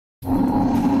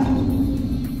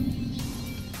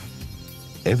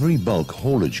Every bulk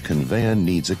haulage conveyor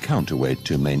needs a counterweight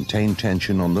to maintain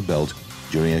tension on the belt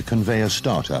during a conveyor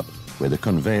startup where the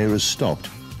conveyor is stopped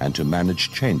and to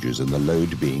manage changes in the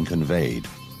load being conveyed.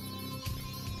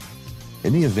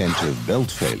 In the event of belt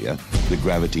failure, the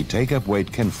gravity take-up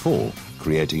weight can fall,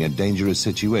 creating a dangerous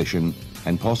situation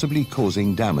and possibly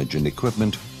causing damage in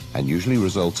equipment, and usually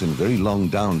results in very long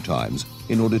downtimes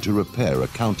in order to repair,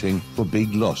 accounting for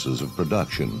big losses of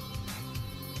production.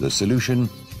 The solution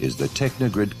is the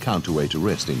Technogrid Counterweight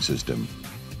arresting system,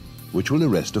 which will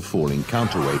arrest a falling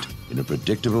counterweight in a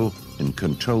predictable and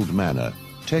controlled manner.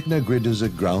 Technogrid is a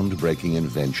groundbreaking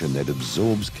invention that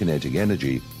absorbs kinetic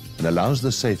energy and allows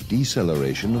the safe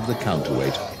deceleration of the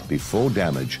counterweight before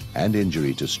damage and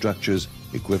injury to structures,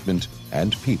 equipment,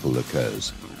 and people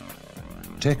occurs.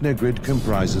 Technogrid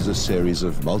comprises a series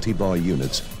of multi-bar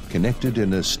units connected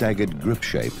in a staggered grip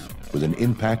shape, with an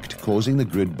impact causing the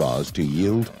grid bars to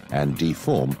yield and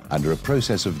deform under a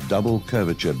process of double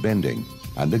curvature bending,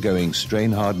 undergoing strain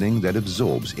hardening that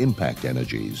absorbs impact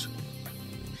energies.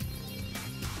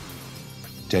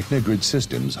 Technogrid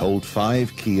systems hold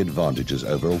 5 key advantages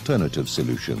over alternative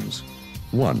solutions.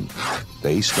 1.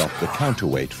 They stop the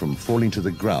counterweight from falling to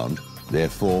the ground,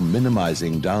 therefore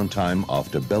minimizing downtime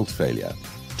after belt failure.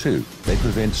 2. They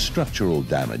prevent structural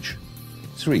damage.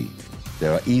 3. They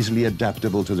are easily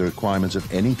adaptable to the requirements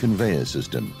of any conveyor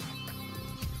system.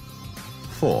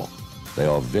 4. They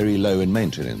are very low in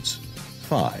maintenance.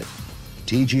 5.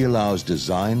 TG allows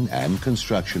design and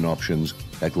construction options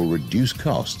that will reduce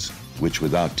costs, which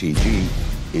without TG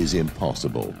is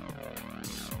impossible.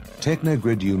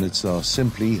 Technogrid units are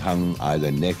simply hung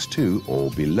either next to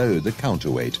or below the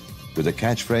counterweight, with a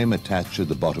catch frame attached to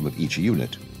the bottom of each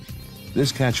unit.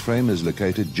 This catch frame is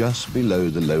located just below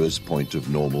the lowest point of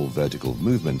normal vertical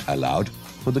movement allowed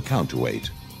for the counterweight.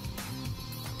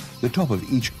 The top of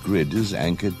each grid is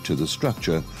anchored to the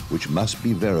structure, which must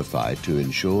be verified to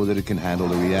ensure that it can handle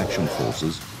the reaction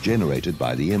forces generated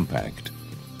by the impact.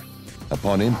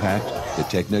 Upon impact, the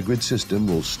Technogrid system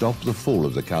will stop the fall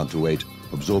of the counterweight,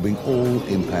 absorbing all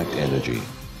impact energy.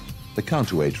 The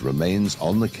counterweight remains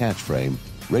on the catch frame,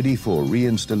 ready for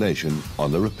reinstallation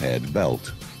on the repaired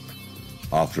belt.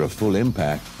 After a full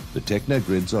impact, the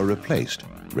Technogrids are replaced,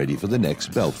 ready for the next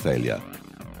belt failure.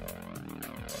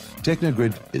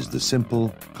 Technogrid is the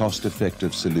simple,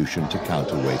 cost-effective solution to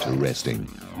counterweight arresting.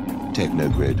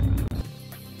 Technogrid.